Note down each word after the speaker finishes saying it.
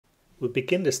We'll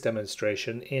begin this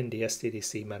demonstration in the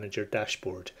SDDC Manager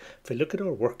dashboard. If we look at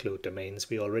our workload domains,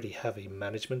 we already have a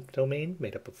management domain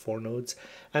made up of 4 nodes,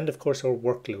 and of course our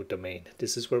workload domain.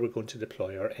 This is where we're going to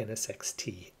deploy our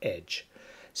NSXT Edge.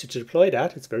 So to deploy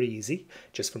that, it's very easy.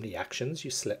 Just from the actions,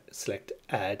 you select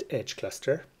Add Edge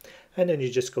Cluster, and then you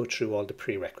just go through all the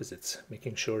prerequisites,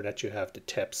 making sure that you have the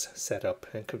TEPs set up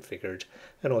and configured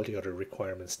and all the other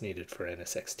requirements needed for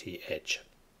NSXT Edge.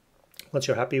 Once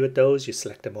you're happy with those, you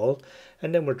select them all,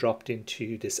 and then we're dropped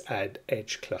into this Add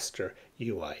Edge Cluster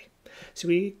UI. So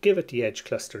we give it the Edge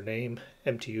Cluster name,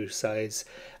 MTU size.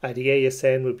 The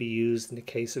ASN will be used in the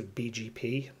case of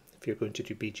BGP. If you're going to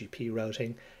do BGP routing,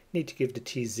 you need to give the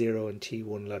T0 and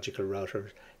T1 logical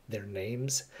router their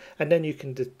names, and then you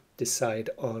can decide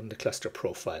on the cluster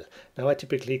profile. Now I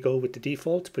typically go with the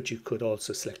default, but you could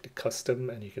also select a custom,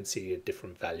 and you can see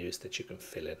different values that you can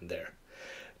fill in there.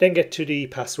 Then get to the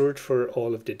password for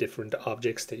all of the different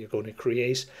objects that you're going to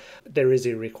create. There is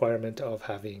a requirement of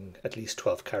having at least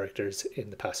 12 characters in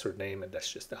the password name, and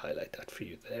that's just to highlight that for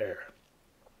you there.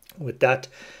 With that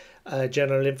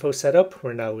general info set up,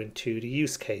 we're now into the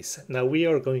use case. Now we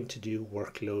are going to do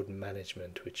workload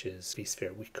management, which is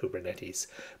vSphere with Kubernetes,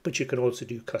 but you can also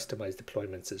do customized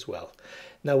deployments as well.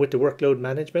 Now with the workload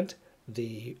management,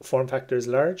 the form factor is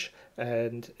large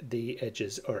and the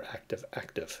edges are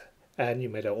active. And you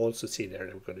might also see there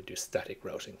that we're going to do static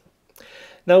routing.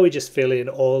 Now we just fill in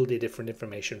all the different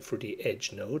information for the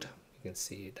edge node. You can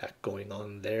see that going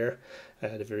on there,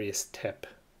 the various TEP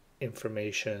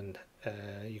information.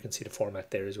 You can see the format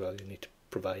there as well. You need to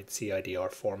provide CIDR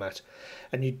format.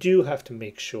 And you do have to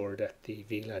make sure that the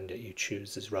VLAN that you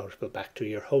choose is routable back to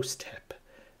your host TEP.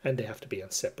 And they have to be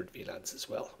on separate VLANs as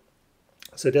well.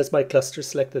 So there's my cluster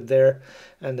selected there,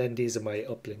 and then these are my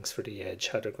uplinks for the edge,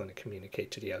 how they're going to communicate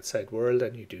to the outside world,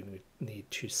 and you do need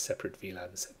 2 separate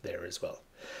VLANs there as well.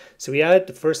 So we add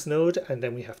the first node, and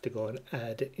then we have to go and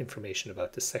add information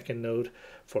about the second node.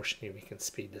 Fortunately, we can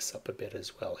speed this up a bit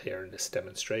as well here in this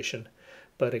demonstration.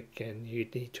 But again, you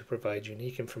need to provide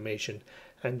unique information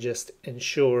and just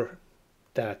ensure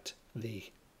that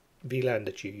the VLAN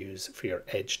that you use for your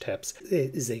edge TEPs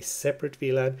is a separate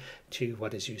VLAN to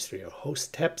what is used for your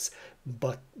host TEPs,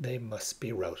 but they must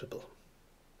be routable.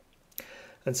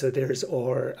 And so there's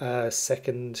our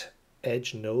second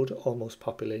edge node almost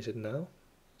populated now.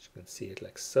 You can see it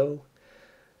like so.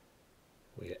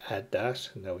 We add that,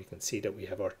 and now we can see that we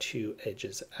have our 2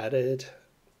 edges added.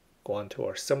 Go on to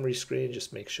our summary screen,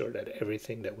 just make sure that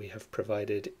everything that we have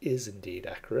provided is indeed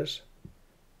accurate,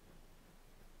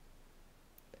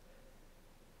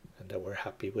 and that we're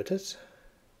happy with it.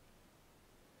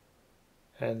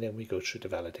 And then we go through the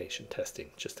validation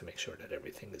testing just to make sure that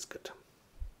everything is good.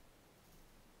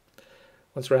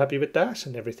 Once we're happy with that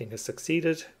and everything has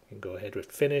succeeded, we can go ahead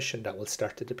with finish, and that will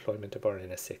start the deployment of our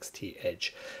NSXT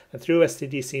Edge. And through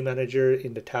SDDC Manager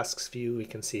in the tasks view, we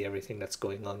can see everything that's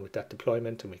going on with that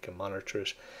deployment, and we can monitor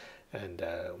it, and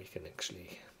we can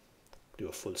actually do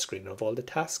a full screen of all the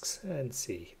tasks and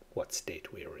see what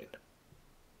state we are in.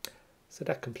 So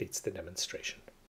that completes the demonstration.